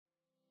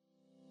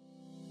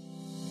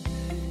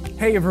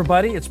Hey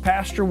everybody, it's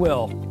Pastor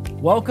Will.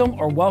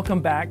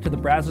 Welcome back to the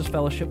Brazos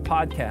Fellowship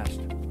Podcast.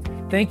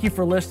 Thank you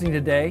for listening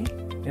today.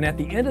 And at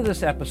the end of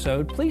this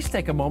episode, please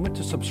take a moment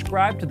to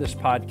subscribe to this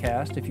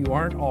podcast if you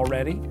aren't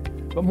already.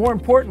 But more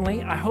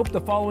importantly, I hope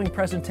the following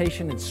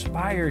presentation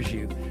inspires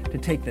you to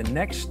take the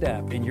next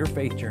step in your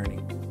faith journey.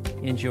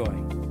 Enjoy.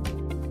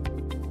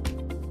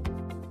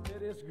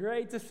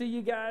 Great to see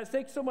you guys.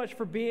 Thanks so much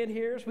for being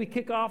here as we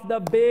kick off the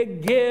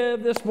Big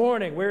Give this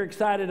morning. We're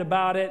excited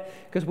about it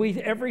because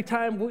every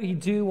time we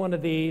do one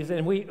of these,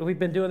 and we've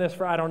been doing this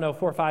for, 4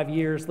 or 5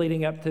 years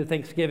leading up to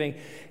Thanksgiving,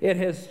 it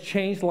has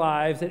changed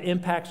lives. It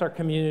impacts our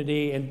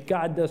community, and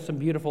God does some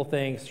beautiful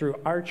things through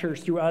our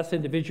church, through us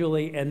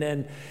individually, and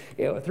then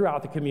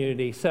throughout the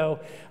community. So,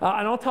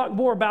 and I'll talk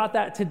more about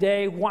that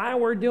today, why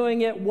we're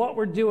doing it, what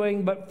we're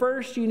doing. But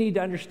first, you need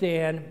to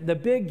understand the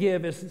Big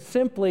Give is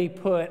simply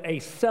put a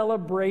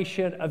celebration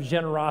of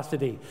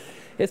generosity.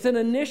 It's an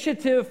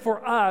initiative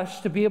for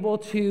us to be able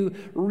to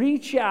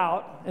reach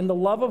out in the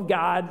love of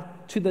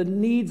God to the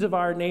needs of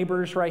our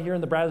neighbors right here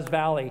in the Brazos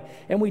Valley.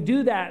 And we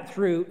do that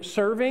through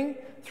serving,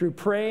 through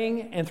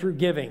praying, and through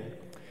giving.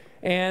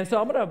 And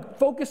so I'm going to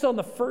focus on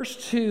the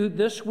first two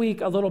this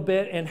week a little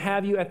bit and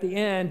have you at the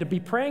end to be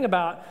praying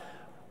about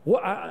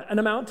an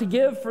amount to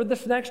give for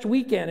this next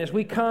weekend as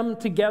we come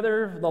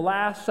together the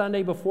last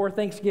Sunday before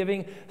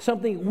Thanksgiving,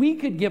 something we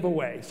could give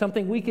away,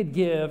 something we could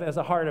give as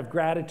a heart of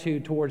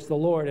gratitude towards the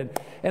Lord.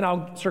 And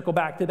I'll circle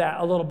back to that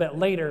a little bit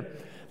later.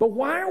 But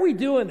why are we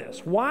doing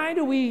this? Why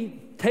do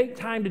we take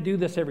time to do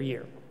this every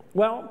year?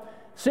 Well,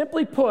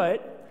 simply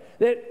put,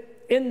 that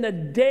in the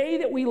day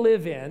that we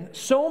live in,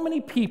 so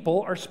many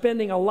people are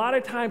spending a lot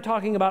of time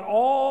talking about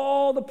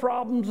all the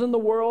problems in the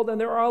world, and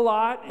there are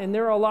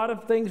a lot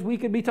of things we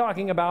could be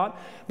talking about.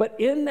 But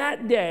in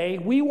that day,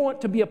 we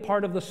want to be a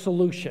part of the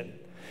solution.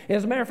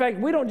 As a matter of fact,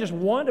 we don't just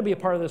want to be a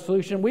part of the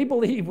solution. We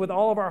believe with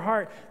all of our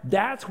heart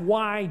that's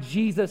why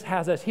Jesus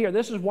has us here.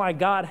 This is why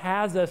God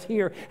has us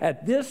here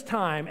at this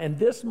time and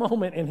this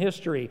moment in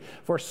history.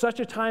 For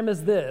such a time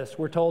as this,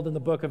 we're told in the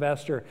book of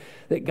Esther,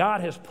 that God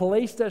has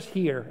placed us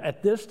here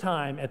at this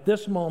time, at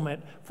this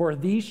moment, for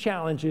these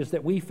challenges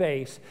that we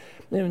face.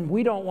 And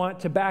we don't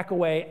want to back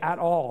away at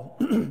all.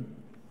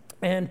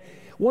 And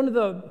one of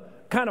the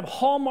kind of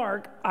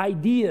hallmark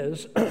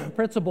ideas,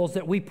 principles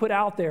that we put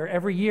out there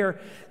every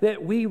year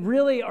that we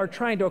really are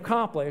trying to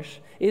accomplish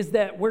is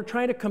that we're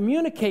trying to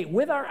communicate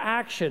with our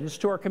actions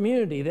to our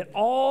community that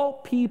all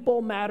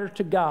people matter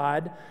to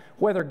God,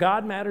 whether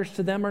God matters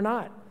to them or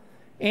not.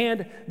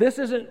 And this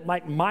isn't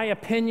like my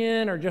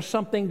opinion or just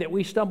something that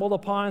we stumbled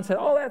upon and said,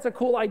 oh, that's a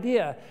cool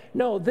idea.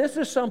 No, this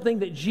is something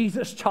that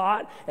Jesus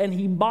taught and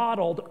he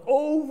modeled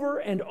over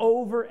and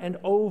over and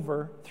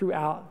over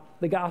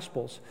throughout the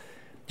Gospels.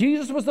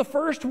 Jesus was the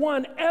first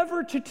one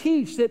ever to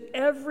teach that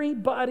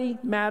everybody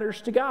matters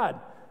to God.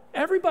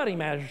 Everybody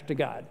matters to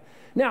God.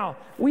 Now,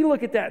 we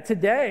look at that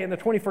today in the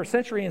 21st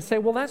century and say,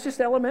 well, that's just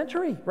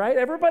elementary, right?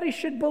 Everybody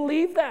should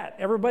believe that.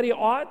 Everybody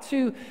ought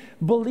to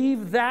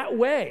believe that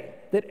way,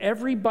 that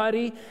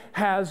everybody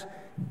has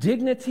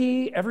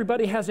dignity,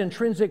 everybody has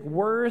intrinsic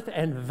worth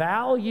and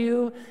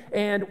value.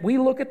 And we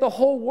look at the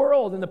whole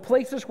world and the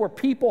places where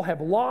people have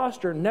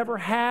lost or never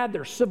had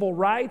their civil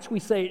rights. We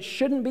say it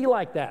shouldn't be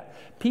like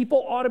that.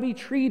 People ought to be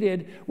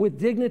treated with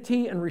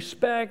dignity and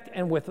respect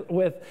and with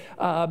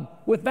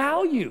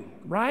value,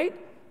 right?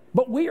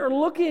 But we are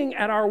looking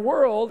at our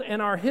world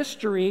and our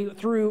history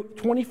through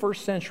 21st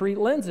century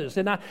lenses.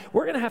 And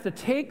we're going to have to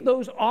take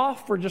those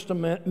off for just a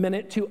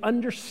minute to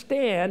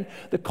understand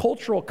the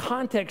cultural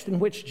context in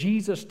which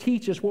Jesus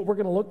teaches what we're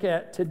going to look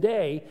at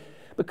today.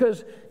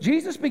 Because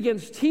Jesus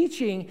begins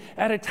teaching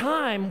at a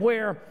time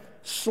where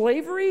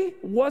slavery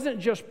wasn't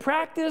just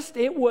practiced,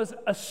 it was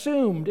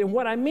assumed. And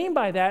what I mean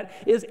by that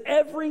is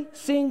every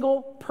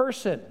single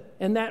person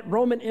in that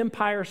Roman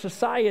Empire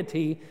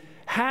society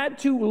had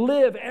to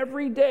live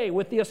every day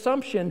with the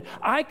assumption,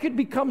 I could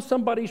become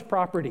somebody's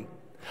property.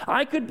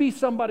 I could be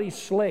somebody's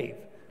slave.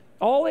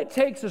 All it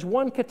takes is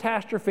one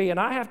catastrophe, and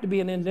I have to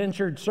be an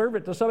indentured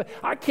servant to somebody.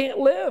 I can't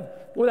live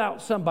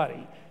without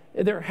somebody,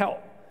 their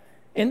help.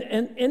 And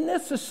in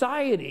this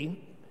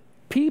society,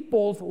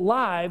 people's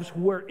lives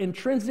were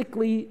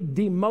intrinsically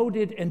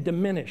demoted and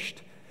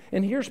diminished.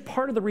 And here's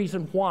part of the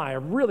reason why, a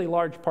really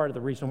large part of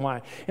the reason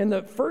why. In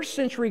the first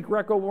century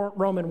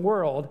Greco-Roman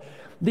world,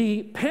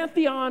 the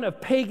pantheon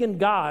of pagan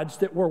gods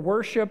that were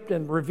worshiped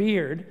and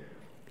revered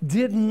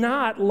did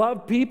not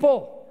love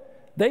people.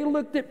 They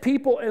looked at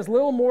people as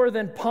little more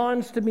than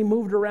pawns to be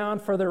moved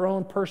around for their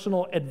own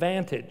personal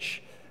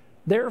advantage.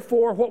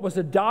 Therefore, what was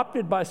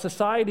adopted by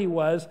society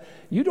was,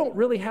 you don't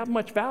really have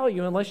much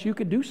value unless you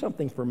could do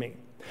something for me.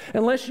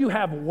 Unless you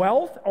have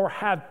wealth or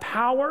have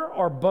power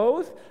or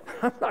both,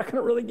 I'm not going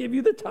to really give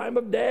you the time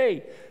of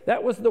day.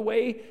 That was the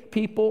way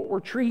people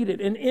were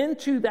treated. And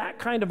into that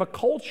kind of a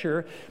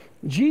culture,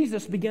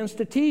 Jesus begins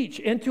to teach,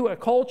 into a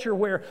culture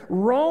where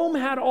Rome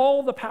had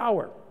all the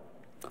power.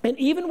 And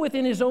even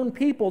within his own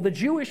people, the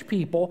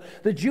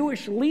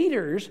Jewish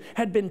leaders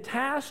had been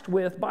tasked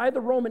with by the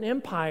Roman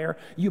Empire,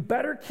 you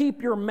better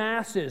keep your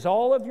masses,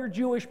 all of your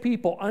Jewish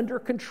people, under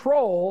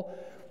control,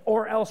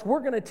 or else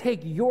we're going to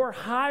take your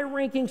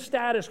high-ranking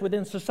status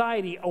within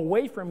society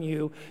away from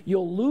you.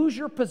 You'll lose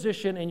your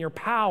position and your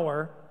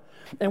power,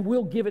 and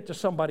we'll give it to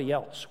somebody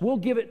else. We'll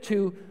give it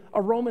to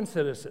a Roman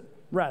citizen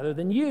rather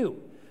than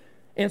you.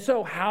 And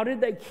so how did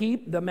they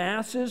keep the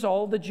masses,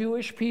 all the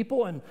Jewish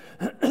people, and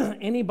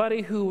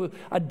anybody who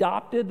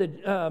adopted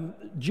the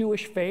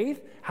Jewish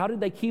faith, how did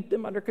they keep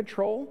them under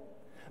control?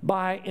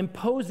 By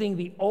imposing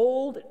the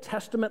Old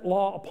Testament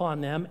law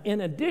upon them.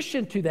 In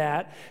addition to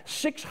that,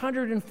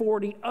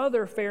 640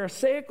 other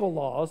Pharisaical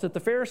laws that the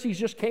Pharisees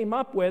just came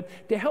up with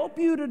to help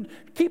you to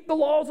keep the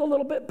laws a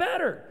little bit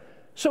better.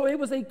 So it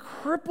was a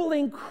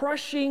crippling,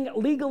 crushing,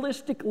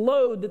 legalistic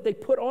load that they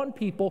put on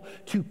people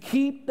to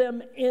keep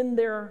them in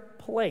their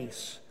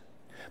place.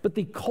 But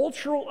the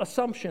cultural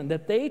assumption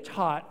that they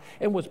taught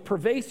and was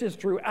pervasive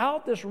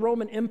throughout this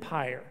Roman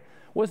Empire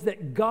was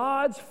that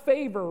God's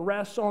favor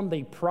rests on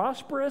the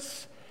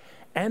prosperous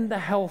and the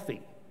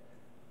healthy.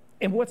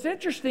 And what's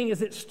interesting is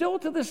that still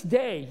to this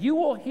day, you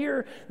will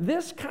hear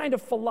this kind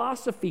of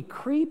philosophy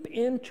creep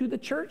into the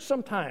church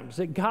sometimes,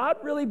 that God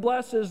really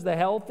blesses the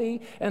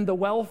healthy and the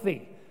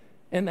wealthy,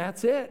 and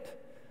that's it.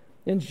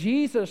 And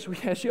Jesus,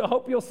 as you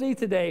hope you'll see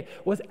today,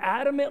 was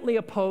adamantly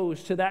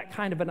opposed to that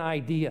kind of an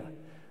idea,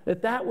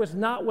 that was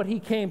not what he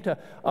came to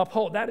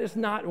uphold. That is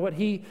not what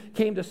he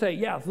came to say,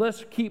 yeah,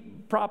 let's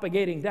keep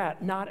propagating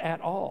that. Not at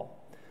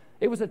all.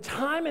 It was a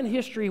time in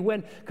history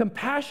when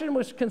compassion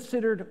was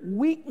considered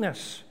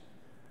weakness.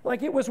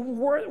 Like it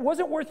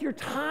wasn't worth your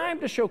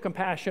time to show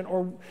compassion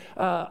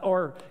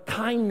or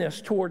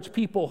kindness towards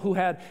people who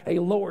had a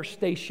lower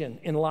station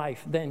in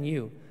life than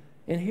you.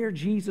 And here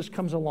Jesus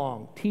comes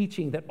along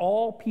teaching that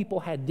all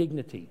people had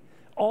dignity.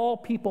 All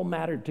people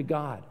mattered to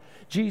God.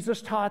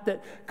 Jesus taught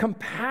that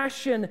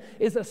compassion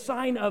is a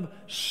sign of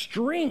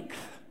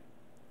strength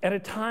at a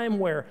time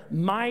where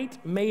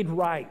might made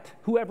right.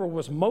 Whoever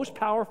was most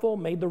powerful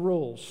made the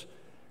rules.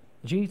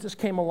 Jesus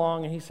came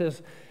along and he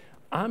says,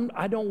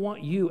 I don't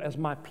want you as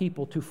my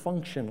people to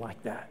function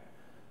like that.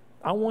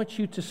 I want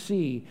you to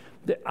see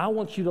that I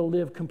want you to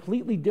live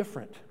completely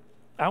different.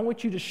 I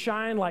want you to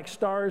shine like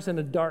stars in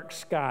a dark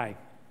sky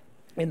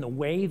in the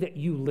way that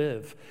you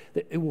live,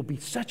 that it will be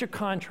such a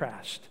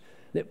contrast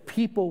that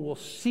people will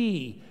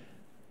see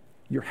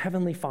your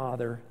Heavenly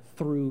Father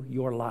through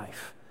your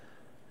life.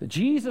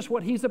 Jesus,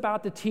 what he's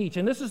about to teach,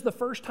 and this is the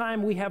first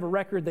time we have a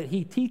record that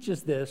he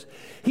teaches this,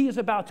 he is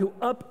about to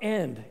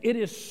upend. It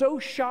is so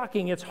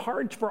shocking. It's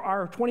hard for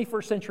our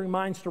 21st century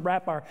minds to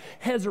wrap our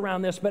heads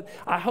around this, but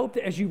I hope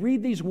that as you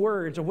read these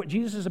words of what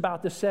Jesus is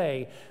about to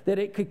say, that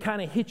it could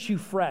kind of hit you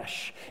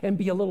fresh and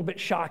be a little bit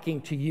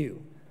shocking to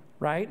you,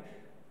 right?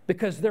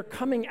 Because they're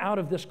coming out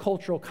of this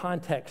cultural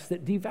context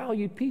that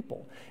devalued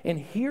people. And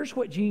here's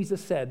what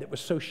Jesus said that was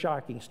so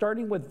shocking,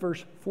 starting with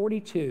verse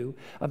 42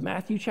 of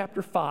Matthew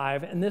chapter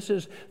 5. And this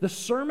is the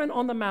Sermon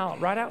on the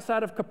Mount right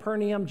outside of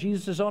Capernaum.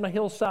 Jesus is on a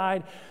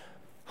hillside,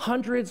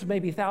 hundreds,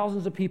 maybe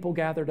thousands of people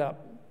gathered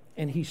up,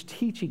 and he's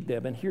teaching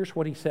them. And here's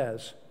what he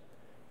says.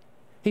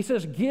 He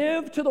says,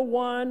 "Give to the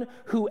one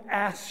who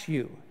asks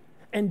you,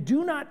 and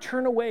do not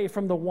turn away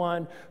from the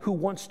one who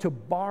wants to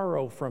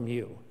borrow from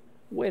you."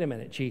 Wait a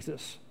minute,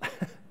 Jesus.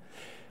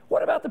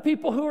 What about the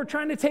people who are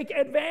trying to take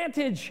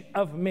advantage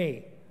of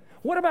me?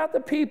 What about the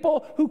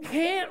people who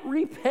can't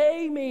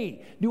repay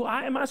me?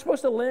 Am I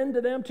supposed to lend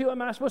to them too?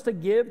 Am I supposed to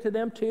give to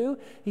them too?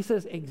 He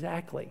says,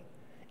 exactly.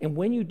 And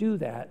when you do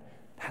that,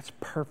 that's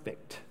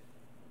perfect.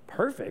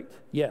 Perfect?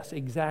 Yes,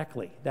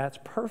 exactly. That's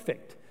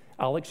perfect.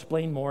 I'll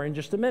explain more in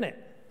just a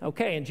minute.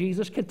 Okay, and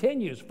Jesus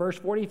continues, verse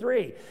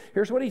 43.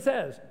 Here's what he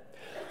says.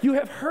 "You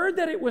have heard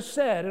that it was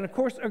said," and of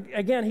course,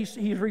 again, he's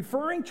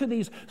referring to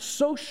these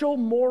social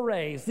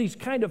mores, these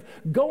kind of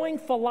going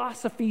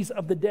philosophies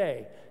of the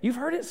day. "You've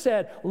heard it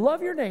said,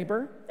 love your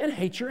neighbor and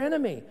hate your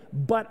enemy.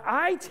 But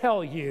I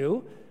tell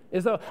you,"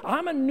 as though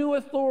I'm a new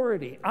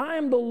authority. I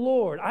am the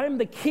Lord. I am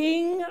the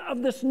king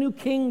of this new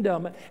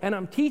kingdom, and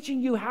I'm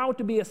teaching you how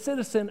to be a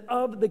citizen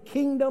of the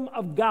kingdom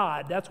of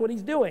God. That's what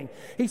he's doing.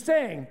 He's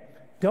saying,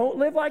 don't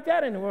live like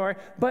that anymore,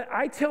 but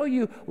I tell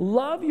you,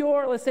 love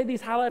your, let's say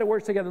these highlighted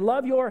words together,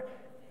 love your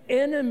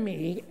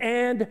enemy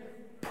and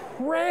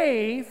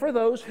pray for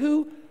those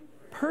who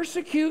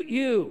persecute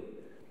you.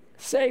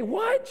 Say,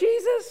 what,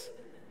 Jesus?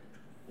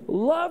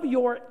 Love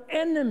your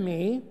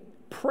enemy,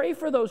 pray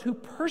for those who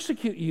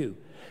persecute you.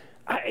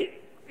 It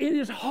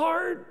is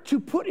hard to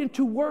put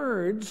into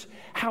words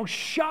how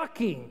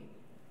shocking,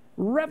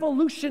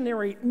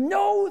 revolutionary.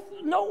 No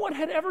one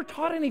had ever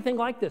taught anything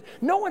like this.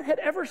 No one had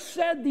ever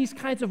said these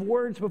kinds of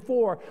words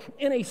before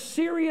in a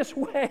serious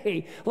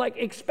way, like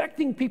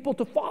expecting people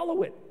to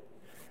follow it.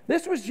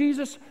 This was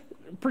Jesus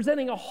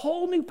presenting a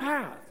whole new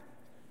path.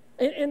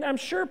 And I'm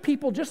sure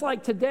people, just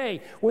like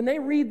today, when they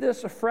read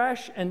this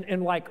afresh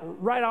and like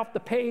right off the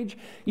page,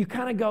 you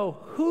kind of go,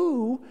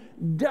 who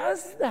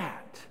does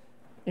that?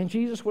 And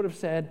Jesus would have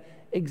said,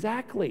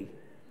 exactly.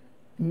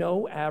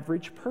 no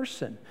average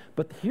person.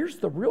 But here's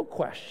the real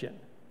question.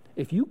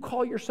 If you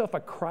call yourself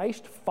a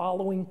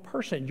Christ-following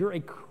person, you're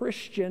a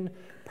Christian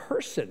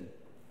person.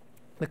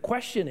 The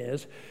question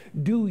is,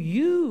 do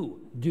you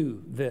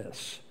do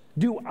this?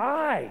 Do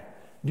I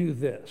do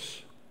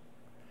this?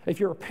 If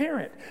you're a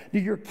parent, do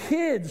your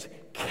kids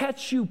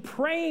catch you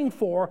praying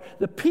for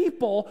the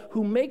people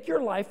who make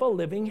your life a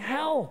living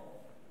hell?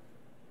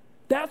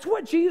 That's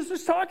what Jesus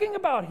is talking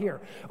about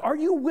here. Are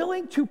you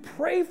willing to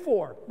pray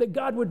for that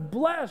God would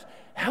bless,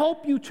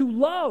 help you to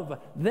love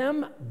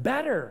them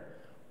better?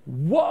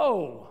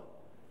 Whoa!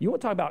 You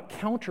want to talk about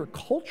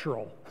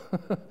countercultural?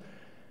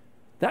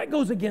 That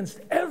goes against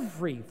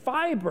every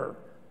fiber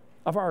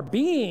of our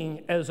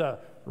being as a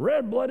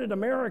red-blooded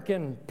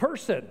American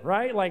person,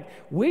 right? Like,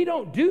 we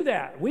don't do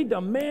that. We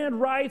demand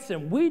rights,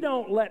 and we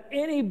don't let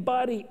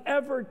anybody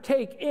ever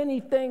take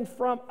anything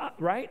from us,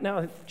 right?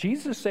 Now,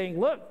 Jesus is saying,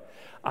 look,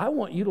 I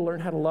want you to learn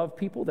how to love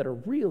people that are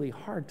really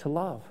hard to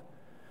love.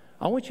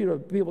 I want you to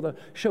be able to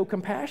show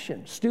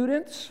compassion.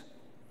 Students,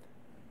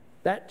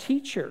 that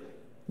teacher,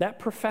 that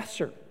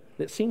professor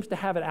that seems to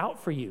have it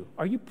out for you,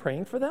 are you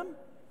praying for them?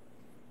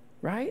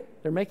 Right?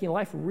 They're making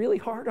life really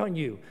hard on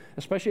you,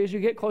 especially as you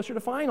get closer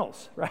to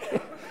finals,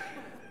 right?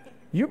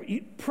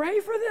 You pray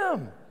for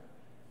them.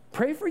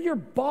 Pray for your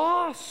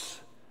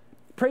boss.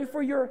 Pray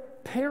for your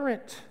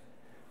parent.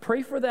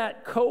 Pray for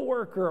that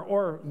coworker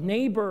or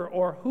neighbor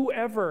or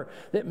whoever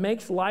that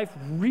makes life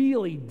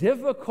really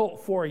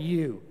difficult for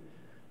you.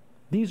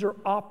 These are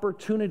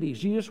opportunities.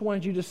 Jesus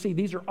wanted you to see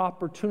these are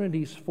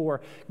opportunities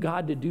for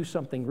God to do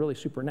something really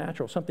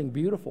supernatural, something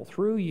beautiful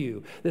through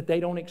you that they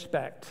don't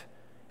expect.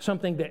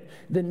 Something that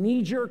the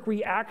knee-jerk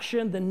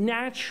reaction, the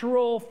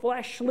natural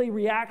fleshly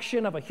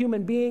reaction of a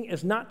human being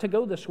is not to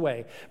go this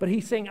way. But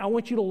he's saying, I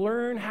want you to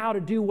learn how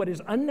to do what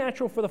is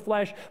unnatural for the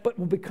flesh, but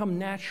will become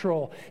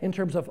natural in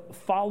terms of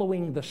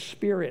following the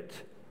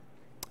Spirit.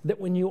 That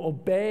when you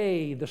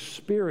obey the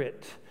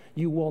Spirit,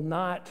 you will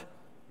not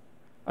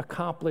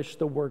accomplish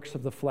the works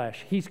of the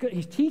flesh. He's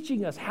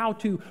teaching us how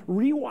to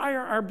rewire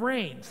our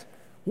brains.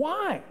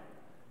 Why?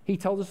 He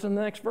tells us in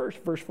the next verse,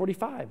 verse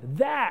 45,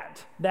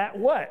 that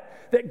what?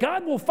 That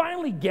God will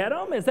finally get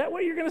them? Is that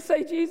what you're going to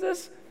say,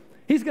 Jesus?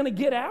 He's going to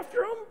get after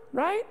them,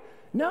 right?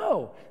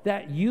 No,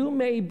 that you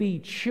may be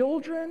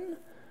children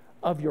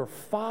of your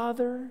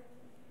Father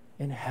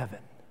in heaven.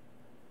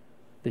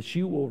 That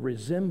you will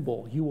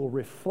resemble, you will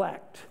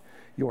reflect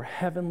your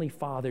heavenly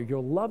Father,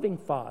 your loving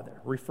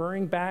Father.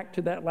 Referring back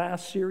to that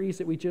last series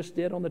that we just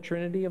did on the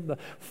Trinity of the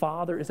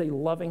Father is a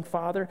loving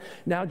Father.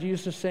 Now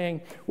Jesus is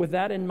saying, with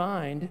that in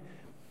mind,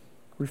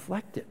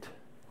 reflect it.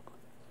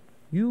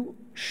 You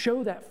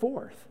show that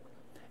forth.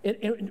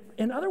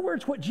 In other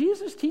words, what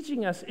Jesus is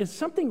teaching us is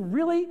something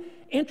really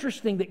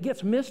interesting that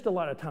gets missed a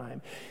lot of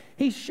time.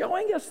 He's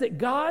showing us that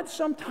God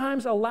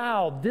sometimes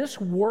allowed this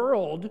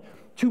world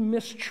to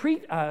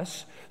mistreat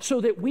us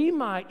so that we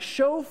might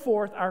show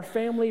forth our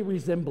family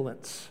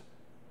resemblance.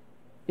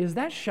 Is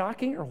that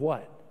shocking or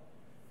what?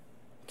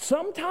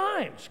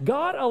 Sometimes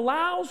God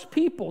allows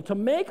people to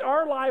make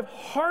our life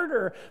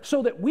harder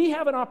so that we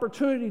have an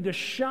opportunity to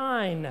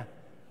shine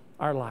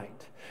our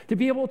light, to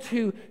be able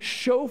to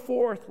show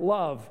forth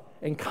love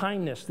and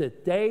kindness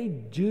that they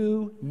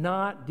do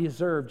not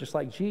deserve, just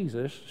like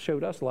Jesus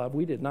showed us love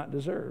we did not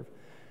deserve.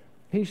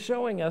 He's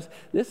showing us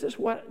this is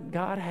what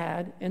God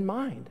had in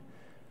mind.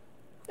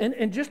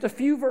 And just a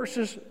few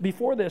verses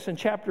before this, in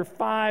chapter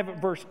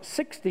 5, verse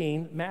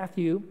 16,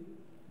 Matthew,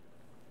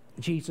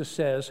 Jesus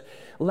says,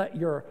 let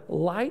your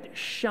light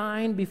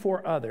shine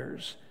before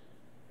others,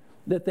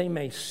 that they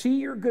may see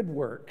your good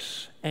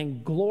works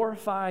and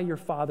glorify your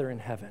Father in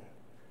heaven.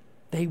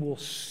 They will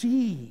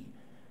see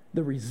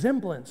the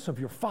resemblance of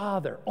your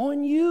Father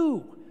on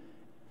you.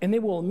 And they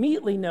will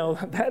immediately know,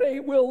 that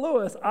ain't Will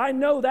Lewis. I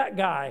know that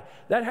guy.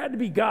 That had to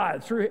be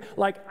God.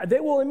 Like, they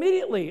will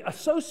immediately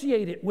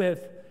associate it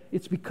with,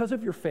 it's because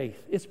of your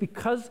faith. It's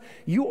because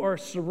you are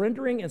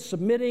surrendering and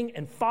submitting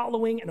and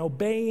following and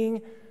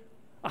obeying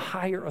a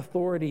higher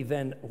authority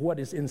than what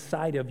is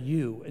inside of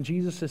you. And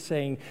Jesus is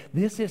saying,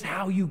 this is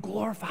how you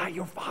glorify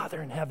your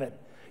Father in heaven.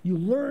 You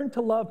learn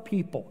to love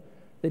people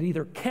that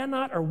either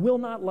cannot or will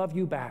not love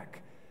you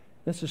back.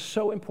 This is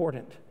so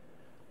important.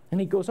 And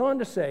he goes on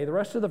to say, the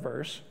rest of the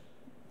verse,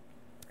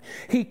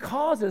 he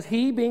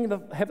being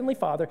the Heavenly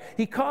Father,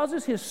 he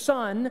causes his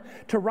sun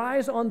to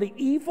rise on the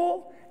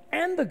evil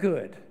and the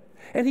good.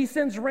 And he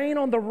sends rain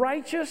on the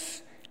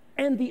righteous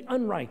and the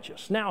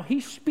unrighteous. Now,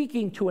 he's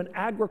speaking to an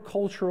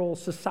agricultural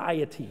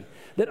society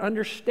that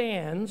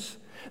understands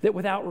that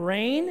without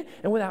rain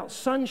and without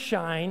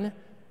sunshine,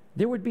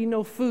 there would be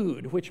no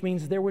food, which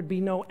means there would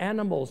be no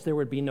animals, there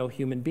would be no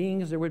human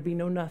beings, there would be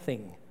no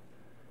nothing.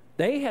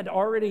 They had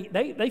already,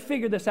 they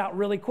figured this out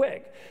really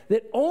quick,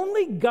 that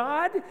only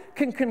God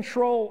can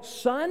control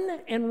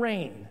sun and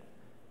rain.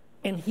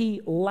 And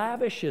he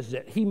lavishes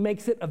it. He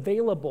makes it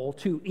available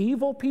to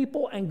evil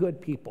people and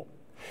good people.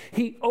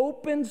 He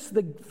opens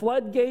the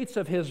floodgates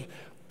of his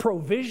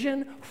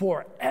provision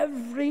for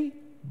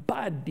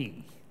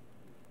everybody.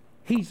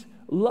 He's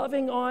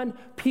loving on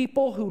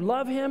people who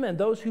love him and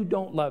those who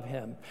don't love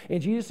him.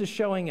 And Jesus is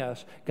showing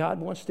us God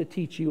wants to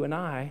teach you and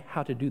I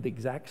how to do the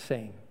exact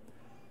same.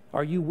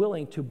 Are you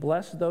willing to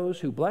bless those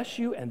who bless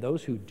you and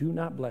those who do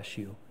not bless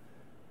you?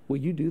 Will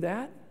you do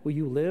that? Will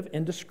you live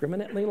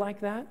indiscriminately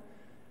like that?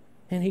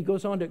 And he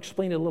goes on to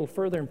explain it a little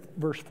further in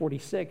verse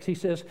 46. He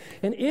says,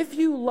 and if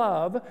you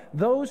love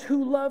those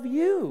who love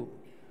you,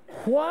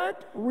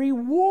 what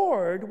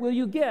reward will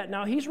you get?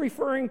 Now, he's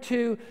referring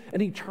to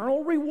an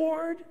eternal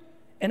reward.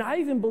 And I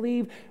even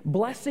believe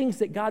blessings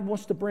that God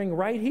wants to bring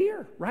right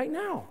here, right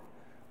now.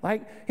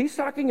 Like, he's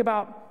talking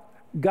about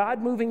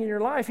God moving in your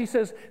life. He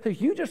says,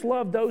 if you just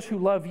love those who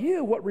love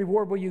you, what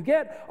reward will you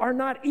get? Are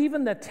not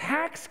even the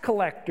tax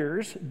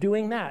collectors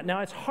doing that?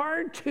 Now, it's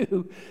hard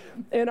to,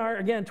 in our,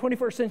 again,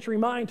 21st century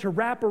mind, to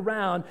wrap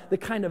around the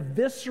kind of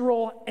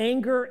visceral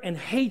anger and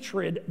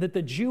hatred that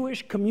the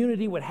Jewish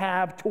community would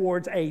have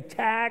towards a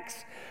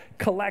tax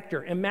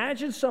collector.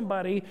 Imagine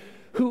somebody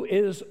who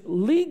is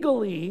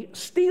legally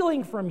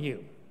stealing from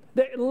you.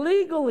 That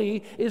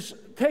legally is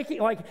taking,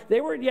 like they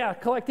were,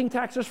 collecting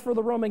taxes for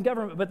the Roman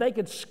government, but they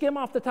could skim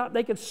off the top.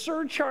 They could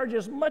surcharge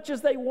as much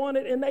as they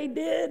wanted, and they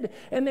did,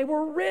 and they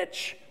were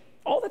rich.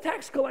 All the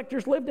tax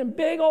collectors lived in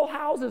big old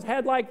houses,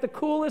 had like the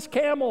coolest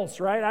camels,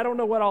 right? I don't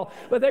know what all,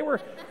 but they were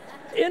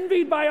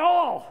envied by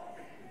all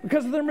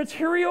because of their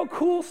material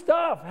cool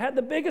stuff. Had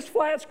the biggest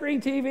flat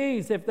screen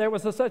TVs, if there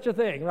was such a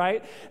thing,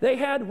 right? They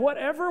had what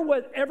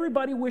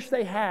everybody wished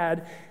they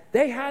had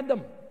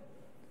them,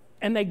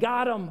 and they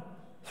got them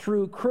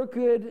through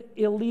crooked,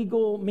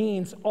 illegal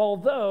means,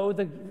 although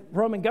the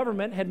Roman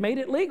government had made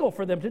it legal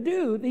for them to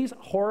do these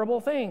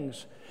horrible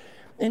things.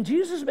 And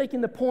Jesus is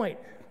making the point,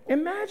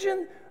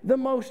 imagine the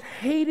most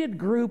hated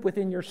group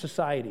within your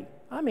society.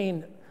 I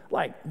mean,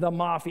 like the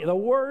mafia, the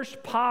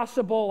worst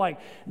possible, like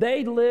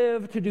they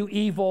live to do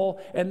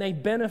evil and they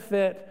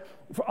benefit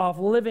of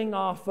living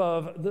off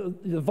of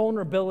the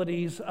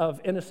vulnerabilities of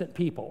innocent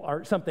people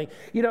or something.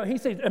 You know, he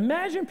says,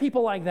 imagine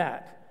people like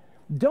that.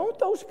 Don't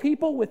those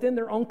people within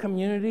their own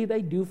community,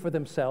 they do for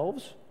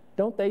themselves?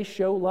 Don't they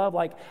show love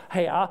like,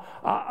 hey,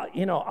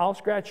 I'll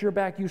scratch your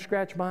back, you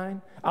scratch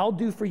mine. I'll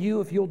do for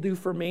you if you'll do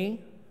for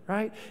me,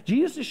 right?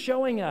 Jesus is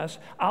showing us,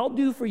 I'll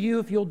do for you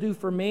if you'll do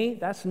for me.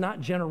 That's not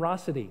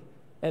generosity.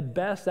 At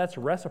best, that's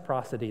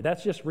reciprocity.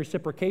 That's just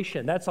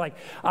reciprocation. That's like,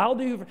 I'll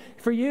do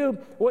for you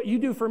what you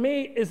do for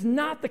me is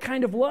not the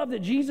kind of love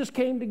that Jesus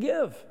came to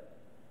give.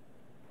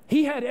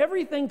 He had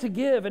everything to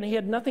give and he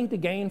had nothing to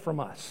gain from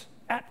us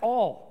at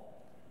all.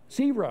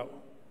 Zero.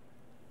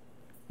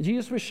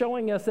 Jesus was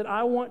showing us that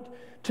I want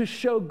to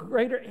show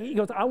greater, he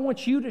goes, I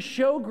want you to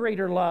show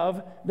greater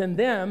love than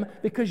them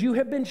because you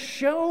have been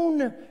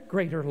shown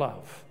greater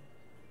love.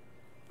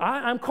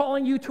 I'm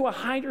calling you to a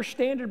higher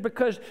standard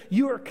because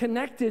you are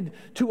connected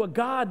to a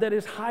God that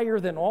is higher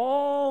than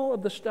all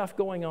of the stuff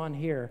going on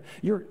here.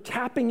 You're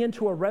tapping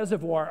into a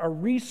reservoir, a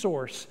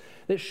resource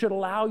that should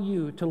allow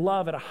you to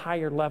love at a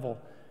higher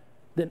level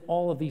than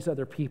all of these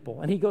other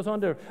people. And he goes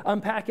on to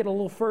unpack it a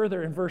little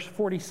further in verse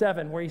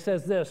 47 where he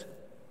says this,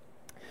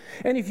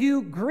 and if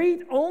you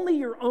greet only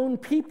your own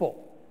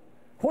people,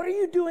 what are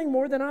you doing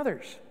more than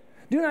others?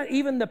 Do not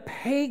even the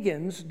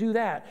pagans do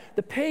that.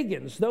 The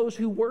pagans, those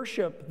who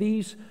worship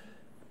these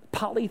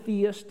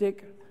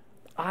polytheistic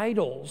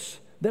idols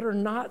that are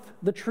not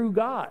the true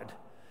God.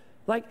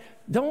 Like,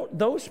 don't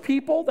those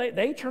people,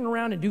 they turn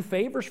around and do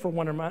favors for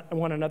one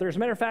another. As a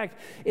matter of fact,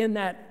 in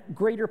that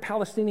greater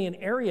Palestinian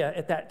area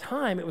at that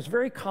time, it was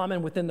very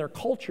common within their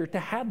culture to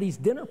have these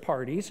dinner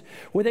parties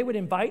where they would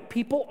invite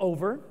people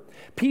over,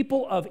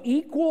 people of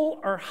equal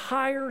or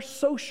higher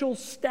social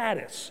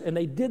status. And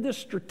they did this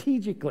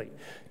strategically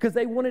because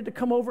they wanted to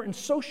come over and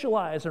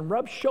socialize and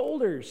rub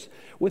shoulders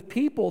with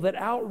people that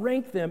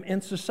outranked them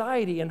in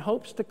society in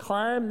hopes to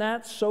climb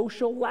that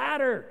social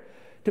ladder,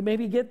 to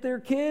maybe get their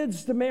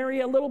kids to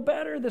marry a little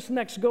better this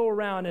next go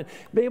around and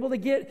be able to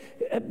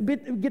get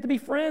to be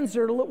friends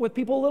with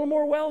people a little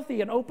more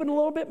wealthy and open a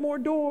little bit more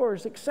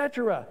doors,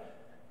 etc.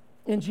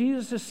 And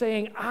Jesus is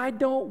saying, I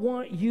don't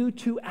want you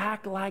to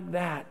act like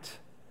that.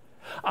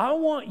 I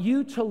want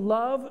you to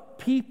love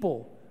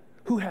people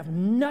who have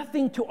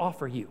nothing to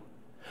offer you.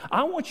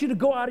 I want you to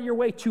go out of your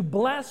way to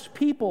bless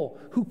people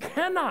who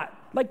cannot,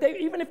 like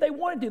even if they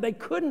wanted to, they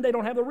couldn't, they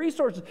don't have the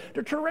resources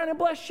to turn around and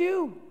bless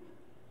you.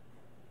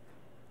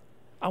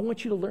 I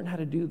want you to learn how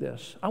to do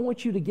this. I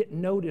want you to get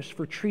noticed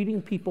for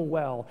treating people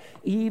well,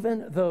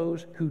 even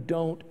those who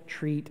don't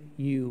treat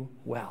you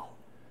well.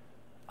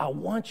 I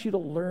want you to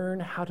learn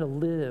how to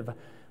live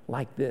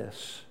like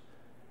this.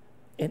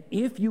 And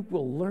if you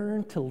will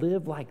learn to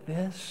live like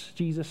this,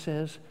 Jesus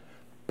says,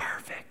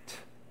 perfect.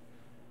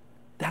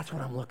 That's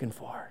what I'm looking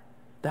for.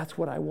 That's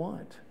what I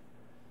want.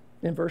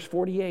 In verse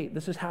 48,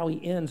 this is how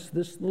he ends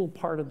this little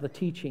part of the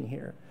teaching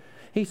here.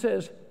 He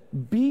says,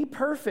 be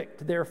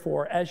perfect,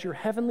 therefore, as your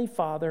heavenly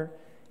Father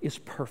is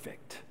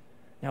perfect.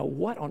 Now,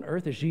 what on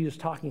earth is Jesus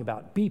talking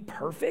about? Be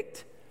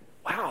perfect?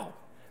 Wow.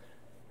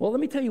 Well, let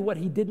me tell you what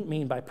he didn't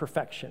mean by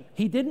perfection.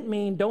 He didn't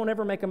mean don't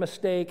ever make a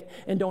mistake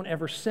and don't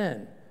ever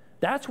sin.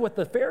 That's what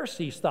the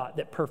Pharisees thought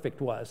that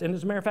perfect was. And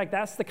as a matter of fact,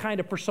 that's the kind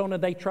of persona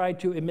they tried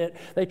to emit.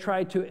 They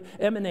tried to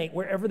emanate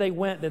wherever they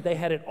went, that they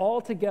had it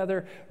all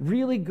together,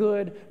 really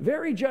good,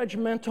 very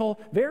judgmental,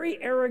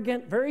 very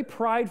arrogant, very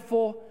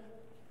prideful,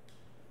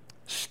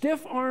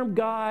 stiff-armed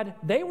God.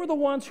 They were the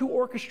ones who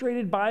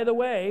orchestrated, by the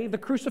way, the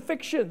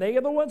crucifixion. They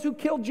are the ones who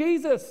killed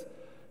Jesus.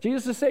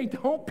 Jesus is saying,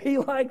 don't be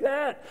like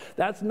that.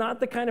 That's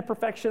not the kind of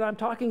perfection I'm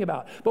talking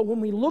about. But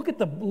when we look at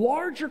the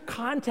larger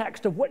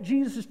context of what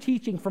Jesus is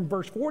teaching from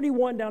verse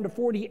 41 down to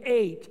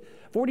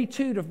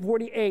 42 to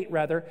 48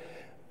 rather,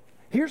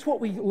 here's what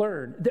we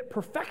learn. That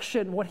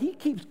perfection, what he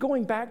keeps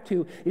going back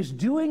to, is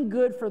doing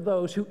good for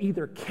those who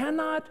either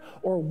cannot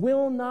or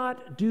will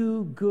not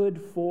do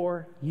good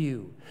for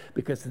you.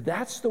 Because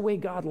that's the way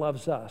God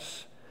loves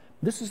us.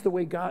 This is the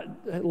way God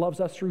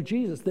loves us through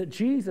Jesus, that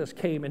Jesus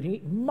came and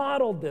he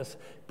modeled this,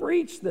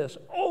 preached this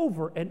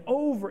over and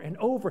over and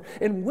over.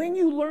 And when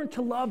you learn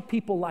to love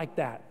people like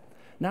that,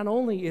 not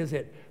only is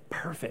it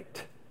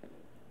perfect,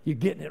 you're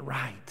getting it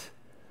right,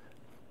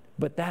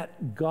 but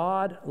that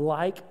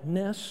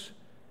God-likeness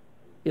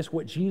is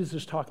what Jesus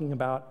is talking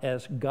about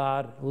as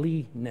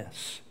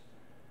godliness.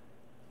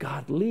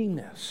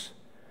 Godliness.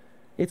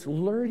 It's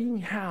learning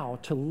how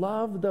to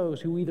love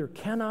those who either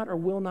cannot or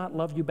will not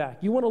love you back.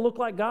 You want to look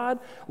like God?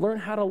 Learn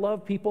how to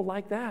love people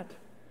like that.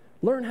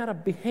 Learn how to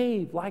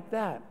behave like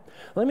that.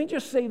 Let me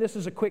just say this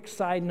as a quick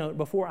side note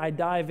before I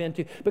dive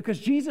into, because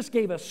Jesus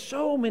gave us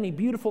so many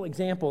beautiful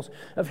examples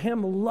of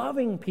him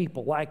loving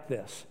people like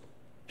this,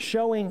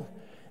 showing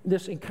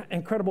this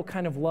incredible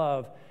kind of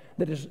love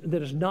that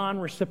is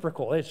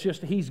non-reciprocal. It's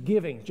just he's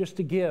giving just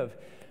to give.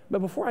 But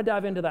before I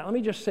dive into that, let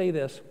me just say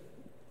this,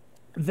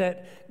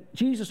 that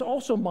Jesus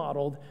also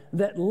modeled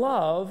that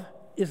love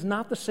is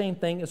not the same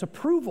thing as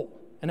approval.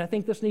 And I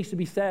think this needs to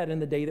be said in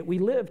the day that we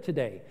live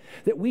today,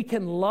 that we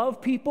can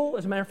love people.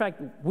 As a matter of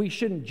fact, we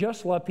shouldn't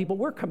just love people.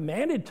 We're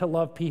commanded to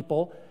love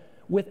people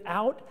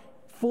without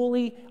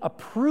fully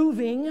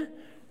approving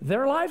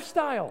their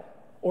lifestyle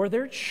or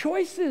their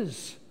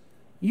choices.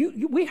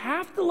 We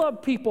have to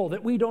love people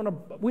that we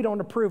don't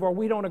approve or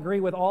we don't agree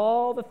with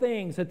all the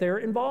things that they're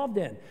involved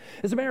in.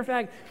 As a matter of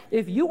fact,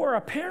 if you are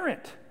a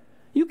parent,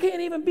 you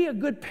can't even be a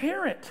good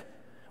parent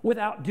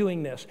without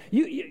doing this.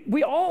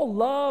 We all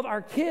love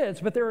our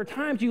kids, but there are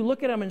times you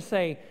look at them and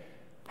say,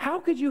 how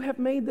could you have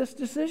made this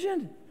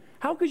decision?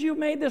 How could you have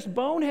made this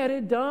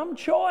boneheaded, dumb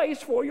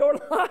choice for your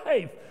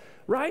life?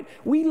 Right?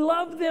 We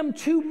love them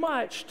too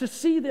much to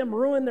see them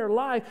ruin their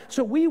life,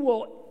 so we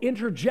will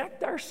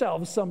interject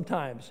ourselves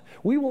sometimes.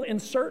 We will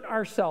insert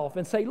ourselves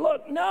and say,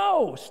 look,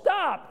 no,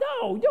 stop,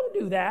 no, don't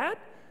do that.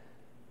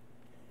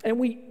 And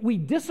we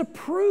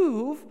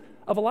disapprove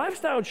of a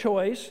lifestyle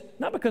choice,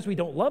 not because we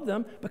don't love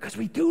them, because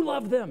we do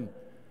love them.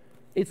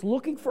 It's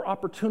looking for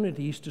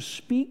opportunities to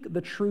speak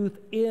the truth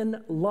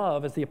in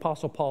love, as the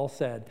Apostle Paul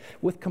said,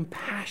 with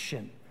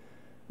compassion,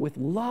 with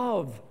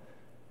love,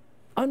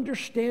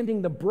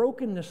 understanding the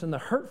brokenness and the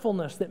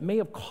hurtfulness that may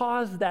have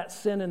caused that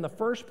sin in the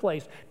first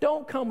place.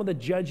 Don't come with a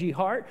judgy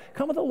heart,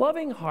 come with a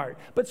loving heart,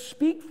 but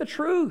speak the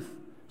truth.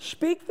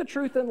 Speak the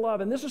truth in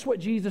love. And this is what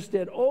Jesus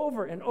did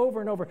over and over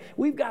and over.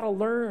 We've got to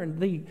learn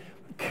the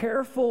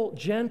careful,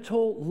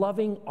 gentle,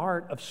 loving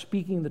art of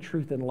speaking the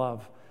truth in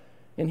love.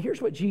 And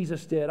here's what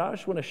Jesus did. I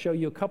just want to show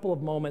you a couple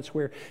of moments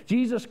where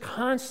Jesus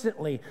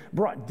constantly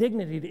brought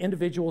dignity to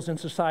individuals in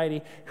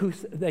society who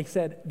they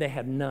said they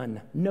had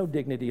no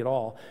dignity at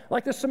all.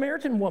 Like the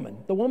Samaritan woman,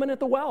 the woman at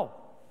the well.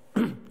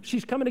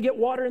 She's coming to get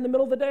water in the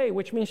middle of the day,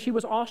 which means she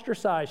was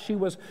ostracized. She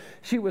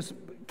was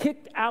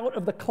kicked out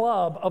of the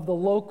club of the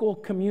local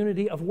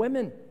community of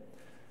women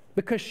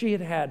because she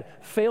had had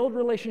failed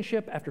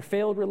relationship after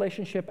failed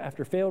relationship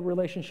after failed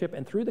relationship.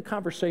 And through the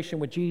conversation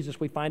with Jesus,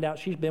 we find out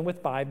she's been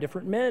with 5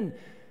 different men,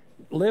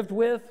 lived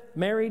with,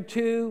 married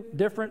to,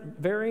 different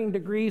varying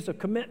degrees of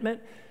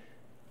commitment.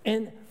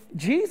 And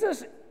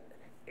Jesus,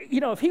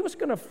 if he was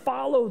going to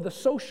follow the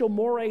social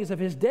mores of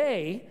his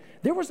day,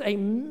 there was a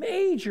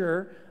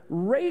major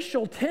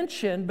racial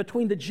tension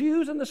between the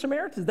Jews and the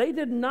Samaritans. They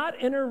did not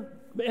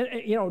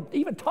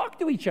even talk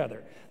to each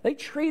other.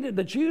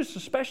 The Jews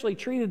especially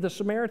treated the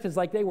Samaritans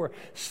like they were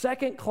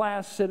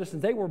second-class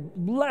citizens. They were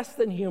less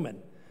than human,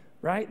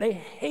 right? They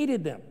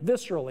hated them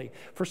viscerally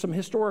for some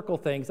historical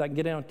things I can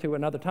get into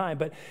another time.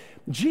 But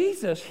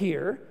Jesus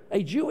here,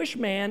 a Jewish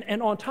man,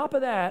 and on top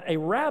of that, a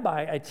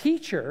rabbi, a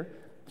teacher,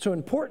 so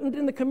important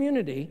in the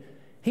community,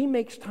 he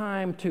makes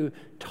time to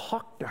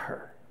talk to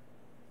her.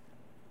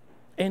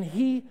 And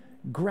he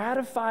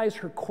gratifies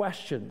her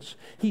questions.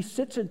 He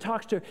sits and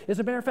talks to her. As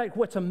a matter of fact,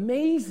 what's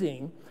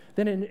amazing,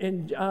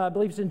 then I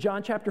believe it's in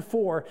John chapter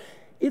 4,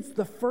 it's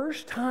the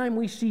first time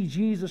we see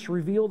Jesus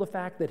reveal the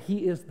fact that he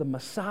is the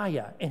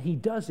Messiah, and he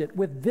does it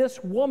with this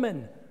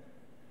woman,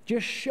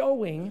 just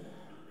showing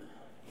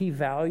he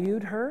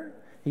valued her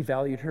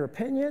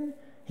opinion.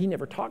 He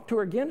never talked to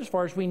her again as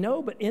far as we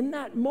know, but in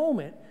that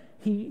moment,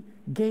 he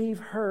gave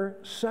her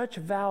such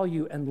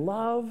value and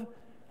love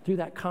through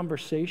that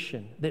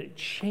conversation that it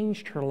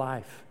changed her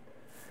life.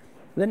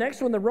 The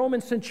next one, the Roman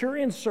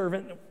centurion's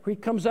servant, he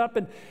comes up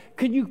and,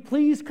 "Could you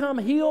please come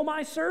heal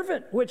my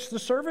servant?" Which the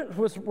servant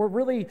were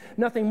really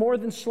nothing more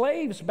than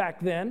slaves back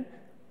then.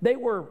 They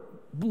were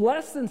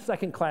less than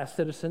second-class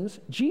citizens.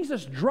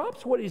 Jesus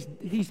drops what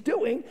he's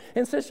doing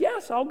and says,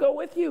 "Yes, I'll go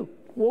with you.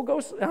 We'll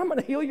go. I'm going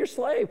to heal your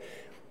slave,"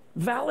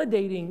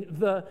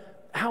 validating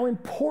how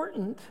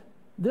important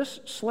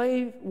this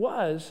slave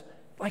was,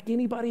 like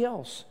anybody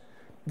else.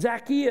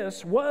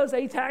 Zacchaeus was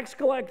a tax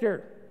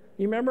collector.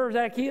 You remember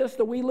Zacchaeus,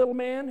 the wee little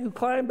man who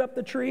climbed up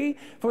the tree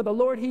for the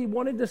Lord he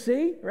wanted to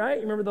see, right?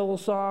 You remember the little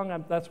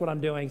song? That's what I'm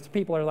doing.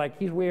 People are like,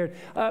 he's weird.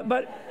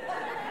 But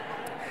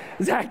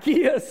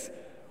Zacchaeus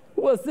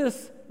was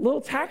this little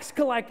tax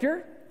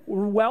collector,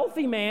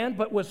 wealthy man,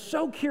 but was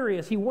so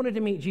curious. He wanted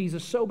to meet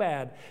Jesus so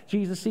bad.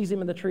 Jesus sees him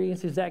in the tree and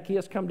says,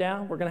 "Zacchaeus, come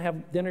down. We're going to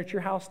have dinner at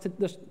your house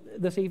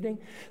this evening."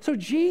 So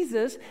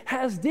Jesus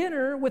has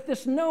dinner with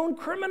this known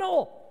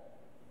criminal.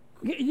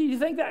 You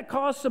think that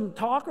caused some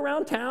talk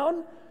around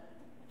town?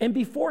 And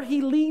before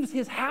he leaves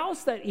his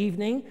house that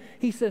evening,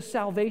 he says,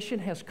 "Salvation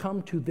has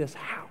come to this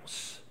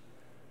house."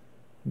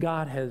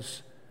 God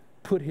has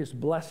put his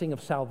blessing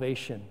of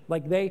salvation.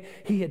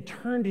 He had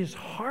turned his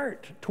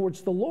heart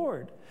towards the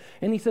Lord.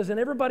 And he says, "And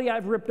everybody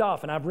I've ripped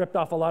off," and I've ripped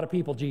off a lot of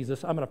people,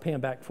 Jesus, I'm going to pay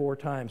them back 4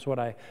 times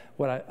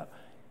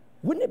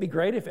wouldn't it be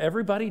great if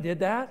everybody did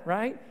that,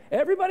 right?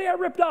 Everybody I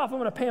ripped off, I'm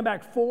going to pay them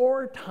back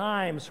 4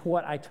 times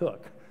what I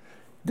took.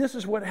 This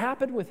is what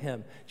happened with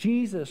him.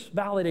 Jesus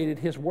validated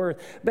his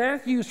worth.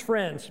 Matthew's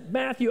friends.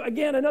 Matthew,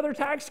 again, another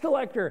tax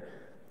collector.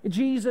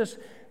 Jesus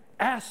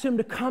asks him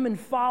to come and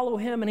follow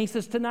him, and he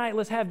says, "Tonight,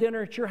 let's have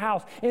dinner at your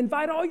house.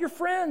 Invite all your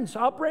friends.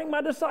 I'll bring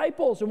my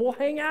disciples, and we'll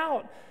hang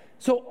out."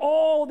 So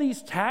all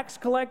these tax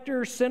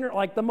collectors, sinners,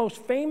 like the most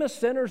famous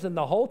sinners in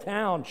the whole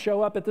town,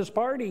 show up at this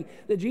party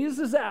that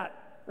Jesus is at,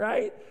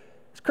 right?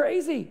 It's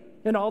crazy.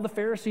 And all the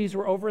Pharisees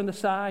were over in the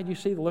side. You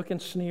see, looking,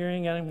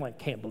 sneering at him, like,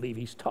 can't believe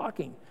he's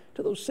talking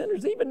to those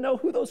sinners. They even know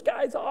who those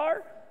guys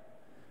are.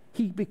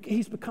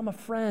 He's become a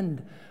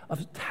friend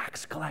of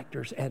tax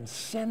collectors and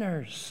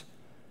sinners.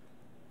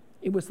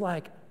 It was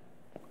like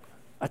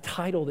a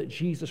title that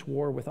Jesus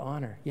wore with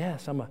honor.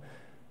 Yes, I'm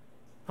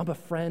a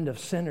friend of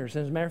sinners.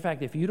 And as a matter of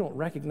fact, if you don't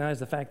recognize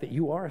the fact that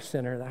you are a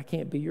sinner, I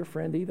can't be your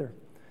friend either.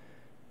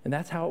 And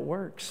that's how it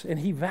works. And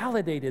he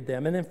validated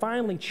them. And then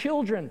finally,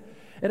 children.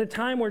 At a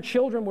time where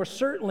children were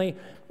certainly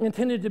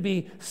intended to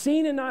be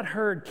seen and not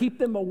heard, keep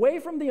them away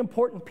from the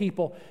important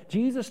people,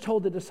 Jesus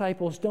told the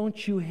disciples,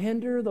 "Don't you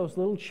hinder those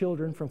little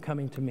children from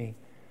coming to me."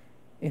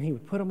 And he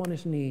would put them on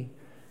his knee,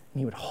 and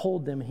he would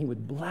hold them, and he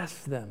would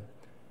bless them.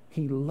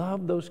 He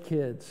loved those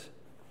kids.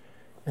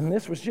 And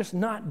this was just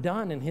not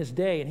done in his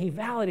day. And he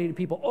validated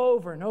people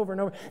over and over and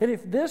over. And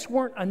if this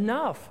weren't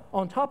enough,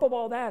 on top of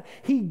all that,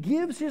 he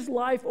gives his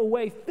life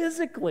away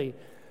physically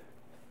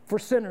for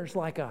sinners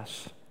like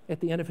us at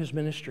the end of his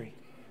ministry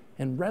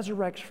and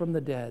resurrects from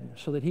the dead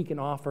so that he can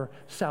offer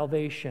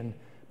salvation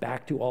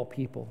back to all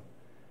people.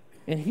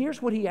 And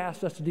here's what he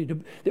asked us to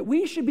do, that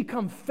we should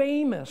become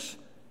famous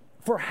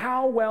for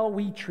how well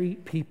we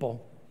treat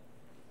people.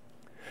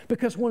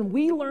 Because when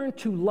we learn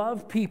to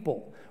love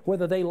people,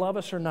 whether they love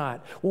us or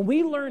not, when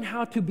we learn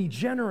how to be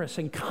generous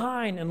and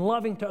kind and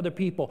loving to other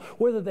people,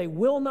 whether they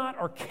will not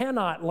or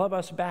cannot love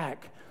us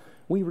back,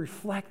 we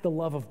reflect the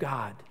love of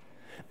God.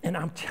 And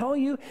I'm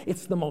telling you,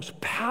 it's the most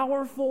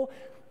powerful,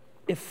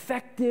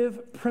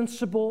 effective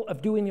principle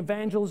of doing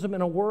evangelism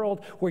in a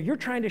world where you're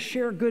trying to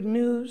share good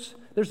news.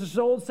 There's this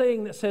old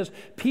saying that says,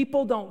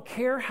 people don't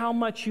care how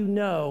much you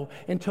know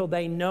until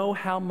they know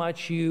how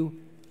much you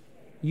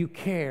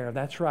care.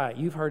 That's right.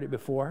 You've heard it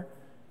before.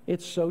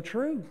 It's so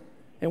true.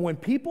 And when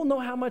people know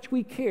how much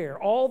we care,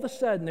 all of a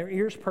sudden their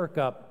ears perk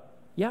up.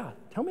 Yeah,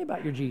 tell me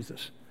about your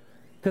Jesus.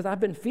 Because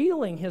I've been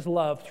feeling his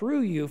love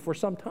through you for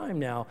some time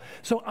now.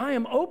 So I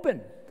am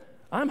open.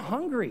 I'm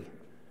hungry.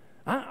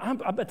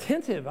 I'm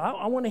attentive.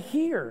 I want to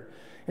hear.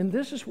 And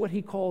this is what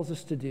he calls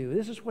us to do.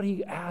 This is what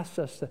he asks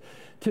us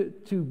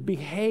to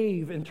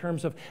behave in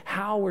terms of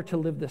how we're to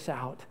live this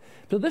out.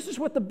 So this is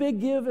what the Big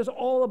Give is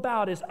all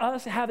about, is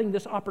us having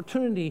this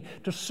opportunity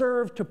to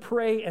serve, to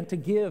pray, and to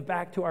give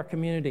back to our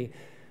community.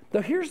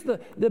 So here's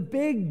the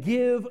Big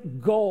Give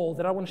goal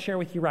that I want to share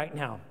with you right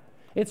now.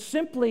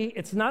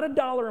 It's not a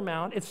dollar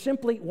amount. It's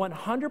simply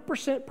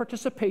 100%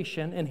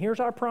 participation. And here's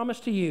our promise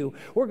to you.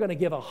 We're going to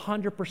give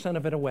 100%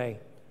 of it away.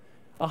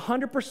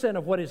 100%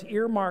 of what is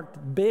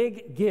earmarked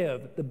Big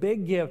Give, the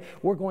Big Give,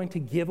 we're going to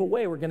give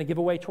away. We're going to give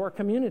away to our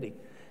community.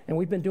 And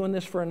we've been doing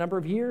this for a number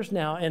of years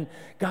now, and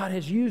God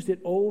has used it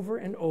over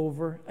and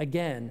over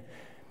again.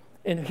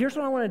 And here's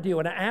what I want to do.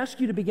 And I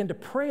ask you to begin to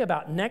pray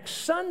about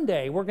next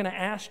Sunday. We're going to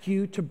ask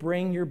you to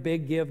bring your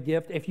Big Give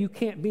gift. If you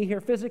can't be here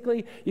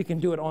physically, you can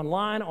do it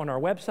online on our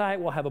website.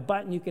 We'll have a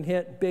button you can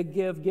hit, Big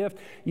Give gift.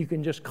 You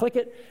can just click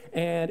it,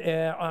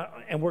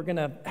 and we're going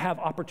to have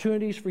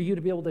opportunities for you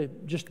to be able to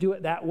just do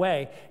it that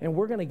way. And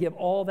we're going to give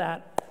all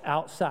that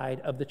outside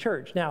of the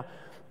church. Now,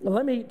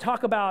 let me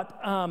talk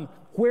about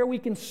where we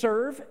can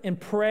serve and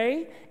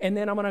pray, and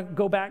then I'm going to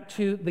go back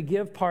to the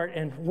give part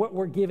and what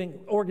we're giving,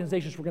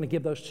 organizations we're going to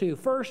give those to.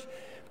 First,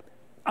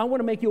 I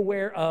want to make you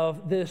aware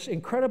of this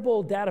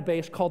incredible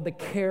database called the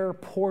Care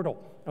Portal.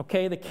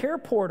 Okay, the Care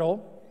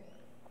Portal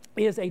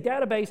is a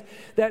database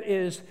that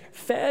is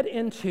fed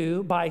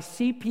into by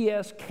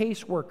CPS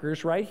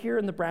caseworkers right here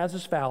in the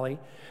Brazos Valley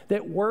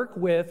that work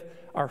with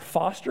our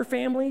foster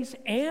families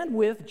and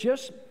with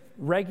just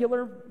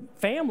regular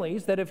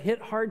families that have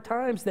hit hard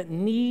times that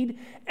need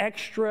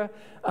extra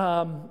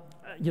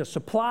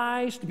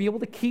supplies to be able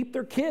to keep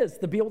their kids,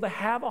 to be able to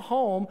have a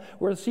home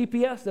where the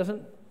CPS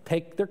doesn't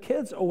take their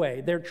kids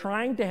away. They're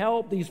trying to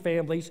help these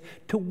families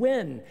to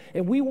win,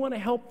 and we want to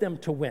help them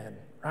to win,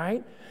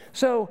 right?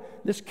 So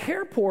this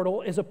Care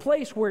Portal is a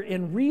place where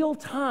in real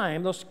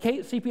time, those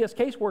CPS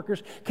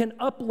caseworkers can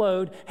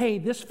upload, hey,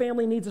 this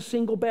family needs a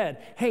single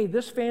bed. Hey,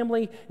 this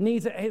family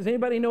needs, does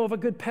anybody know of a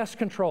good pest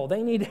control?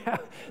 They need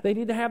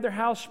to have their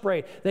house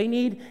sprayed. They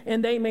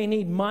may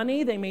need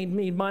money. They may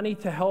need money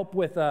to help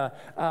with a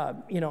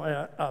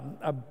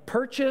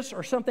purchase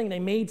or something. They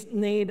may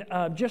need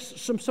just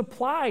some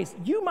supplies.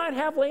 You might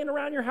have laying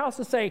around your house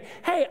and say,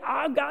 hey,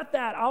 I've got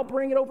that. I'll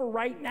bring it over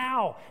right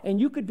now. And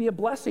you could be a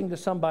blessing to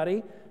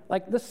somebody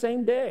like the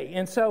same day.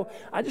 And so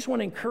I just want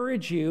to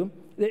encourage you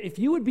that if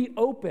you would be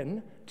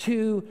open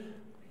to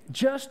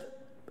just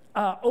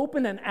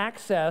open an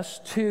access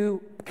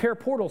to Care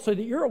Portal so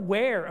that you're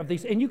aware of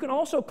these. And you can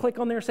also click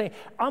on there and say,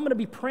 I'm going to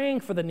be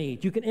praying for the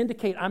need. You can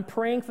indicate, I'm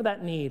praying for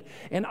that need.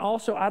 And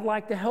also, I'd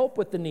like to help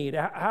with the need.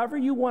 However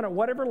you want it,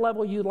 whatever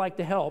level you'd like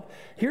to help.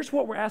 Here's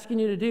what we're asking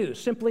you to do.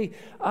 Simply,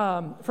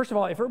 first of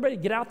all, if everybody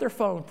get out their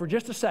phone for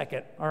just a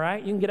second, all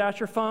right? You can get out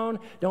your phone.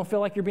 Don't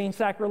feel like you're being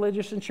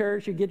sacrilegious in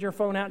church. You get your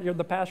phone out.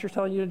 The pastor's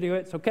telling you to do it.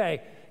 It's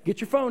okay.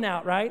 Get your phone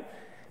out, right?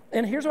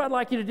 And here's what I'd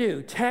like you to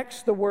do.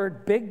 Text the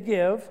word Big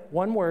Give,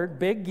 one word,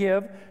 Big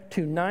Give,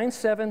 to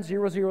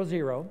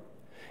 97000.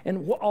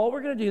 And all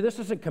we're going to do, this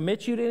doesn't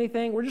commit you to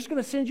anything. We're just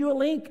going to send you a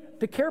link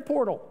to Care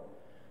Portal.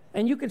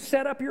 And you can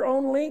set up your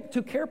own link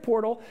to Care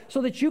Portal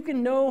so that you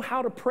can know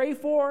how to pray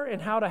for and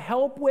how to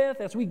help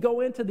with as we go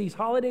into these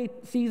holiday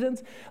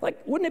seasons. Like,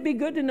 wouldn't it be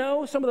good to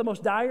know some of the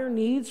most dire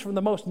needs from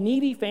the most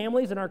needy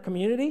families in our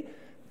community?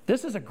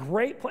 This is a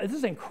great place. This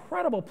is an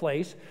incredible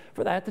place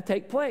for that to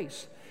take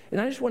place. And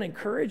I just want to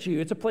encourage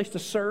you, it's a place to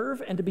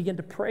serve and to begin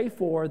to pray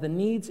for the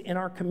needs in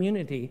our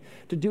community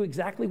to do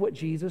exactly what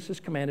Jesus has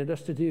commanded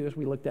us to do as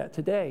we looked at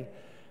today.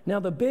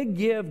 Now, the Big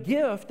Give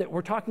gift that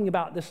we're talking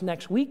about this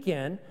next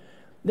weekend,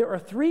 there are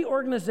 3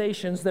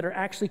 organizations that are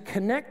actually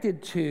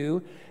connected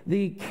to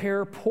the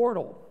Care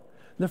Portal.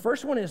 The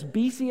first one is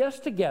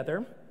BCS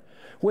Together,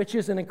 which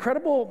is an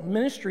incredible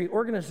ministry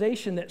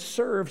organization that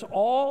serves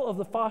all of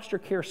the foster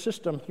care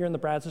system here in the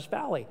Brazos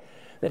Valley,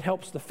 that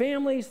helps the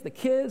families, the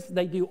kids.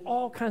 They do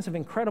all kinds of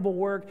incredible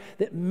work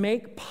that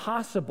make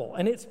possible.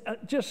 And it's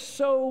just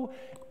so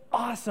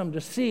awesome to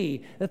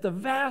see that the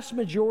vast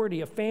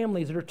majority of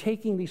families that are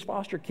taking these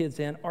foster kids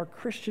in are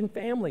Christian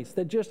families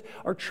that just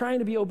are trying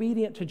to be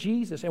obedient to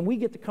Jesus. And we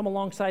get to come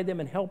alongside them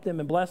and help them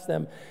and bless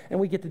them. And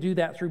we get to do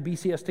that through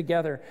BCS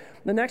Together.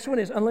 The next one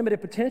is Unlimited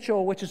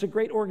Potential, which is a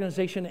great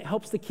organization that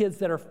helps the kids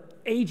that are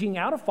aging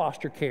out of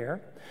foster care,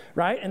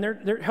 right? And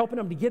they're helping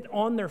them to get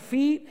on their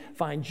feet,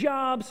 find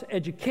jobs,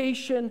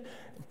 education,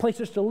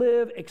 places to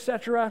live,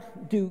 etc.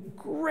 Do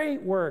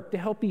great work to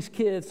help these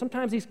kids.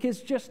 Sometimes these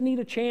kids just need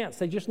a chance.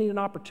 They just need an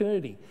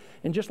opportunity.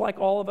 And just like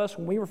all of us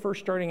when we were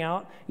first starting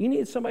out, you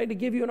needed somebody to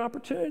give you an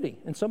opportunity.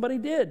 And somebody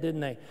did,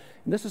 didn't they?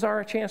 And this is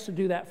our chance to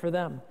do that for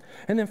them.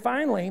 And then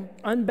finally,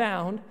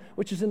 Unbound,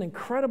 which is an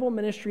incredible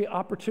ministry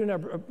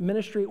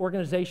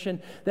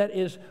organization that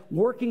is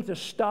working to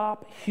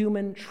stop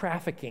human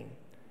trafficking,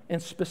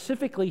 and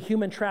specifically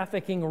human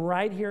trafficking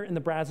right here in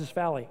the Brazos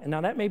Valley. And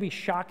now that may be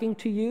shocking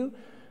to you,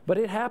 but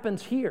it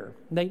happens here.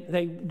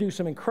 They do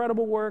some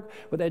incredible work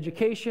with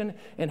education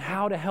and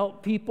how to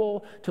help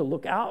people to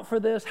look out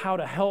for this, how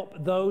to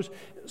help those,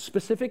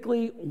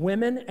 specifically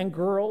women and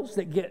girls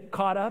that get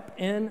caught up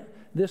in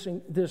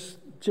this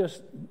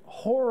just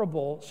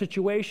horrible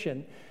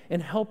situation,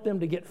 and help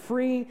them to get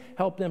free,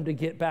 help them to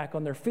get back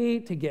on their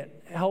feet, to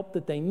get help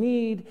that they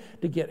need,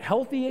 to get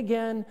healthy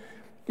again.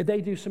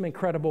 They do some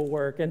incredible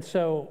work. And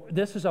so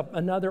this is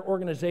another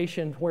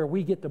organization where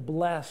we get to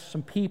bless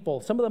some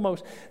people.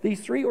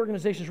 These 3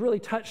 organizations really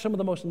touch some of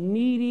the most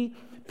needy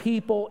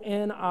people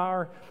in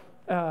our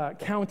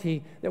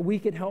county that we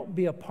could help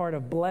be a part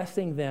of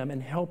blessing them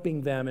and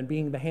helping them and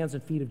being the hands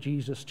and feet of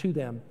Jesus to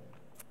them.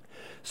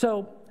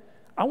 So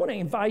I want to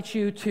invite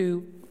you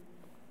to,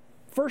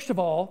 first of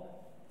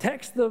all,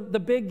 text the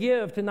Big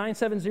Give to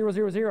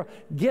 97000.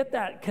 Get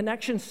that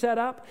connection set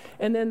up.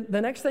 And then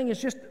the next thing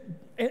is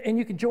and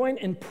you can join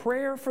in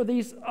prayer for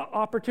these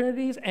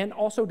opportunities and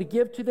also to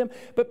give to them.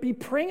 But be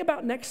praying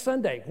about next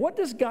Sunday. What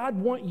does God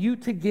want you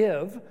to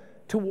give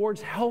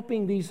towards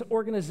helping these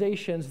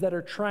organizations that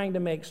are trying to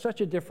make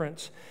such a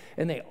difference?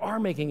 And they are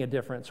making a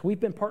difference. We've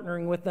been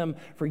partnering with them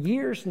for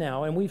years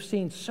now, and we've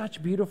seen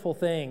such beautiful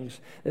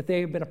things that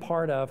they've been a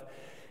part of.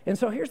 And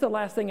so here's the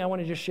last thing I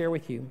want to just share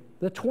with you.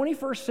 The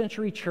 21st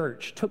century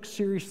church took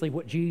seriously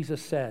what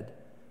Jesus said.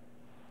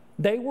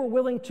 They were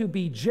willing to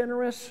be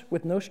generous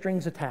with no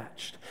strings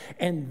attached,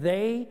 and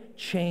they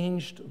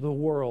changed the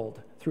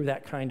world through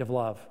that kind of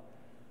love.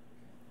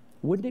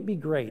 Wouldn't it be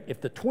great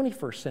if the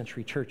 21st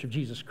century Church of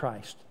Jesus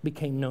Christ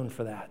became known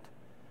for that?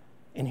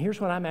 And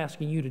here's what I'm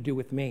asking you to do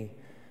with me.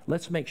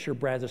 Let's make sure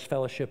Brazos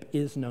Fellowship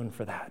is known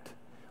for that.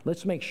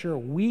 Let's make sure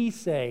we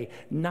say,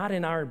 not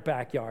in our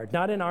backyard,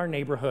 not in our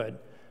neighborhood,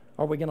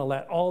 are we going to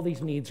let all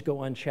these needs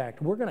go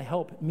unchecked. We're going to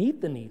help meet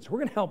the needs. We're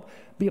going to help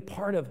be a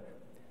part of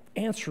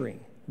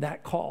answering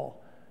that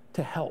call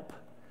to help.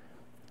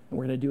 And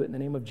we're going to do it in the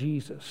name of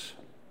Jesus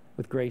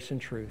with grace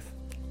and truth.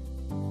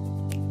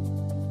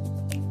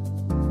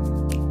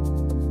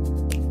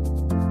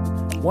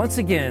 Once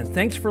again,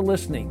 thanks for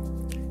listening.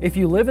 If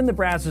you live in the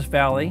Brazos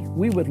Valley,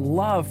 we would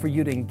love for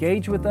you to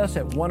engage with us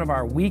at one of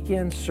our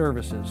weekend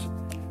services.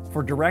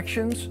 For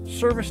directions,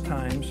 service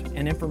times,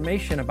 and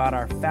information about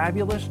our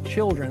fabulous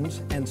children's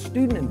and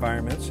student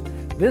environments,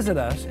 visit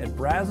us at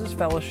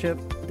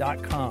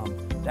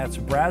brazosfellowship.com. That's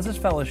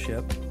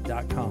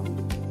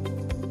brazosfellowship.com.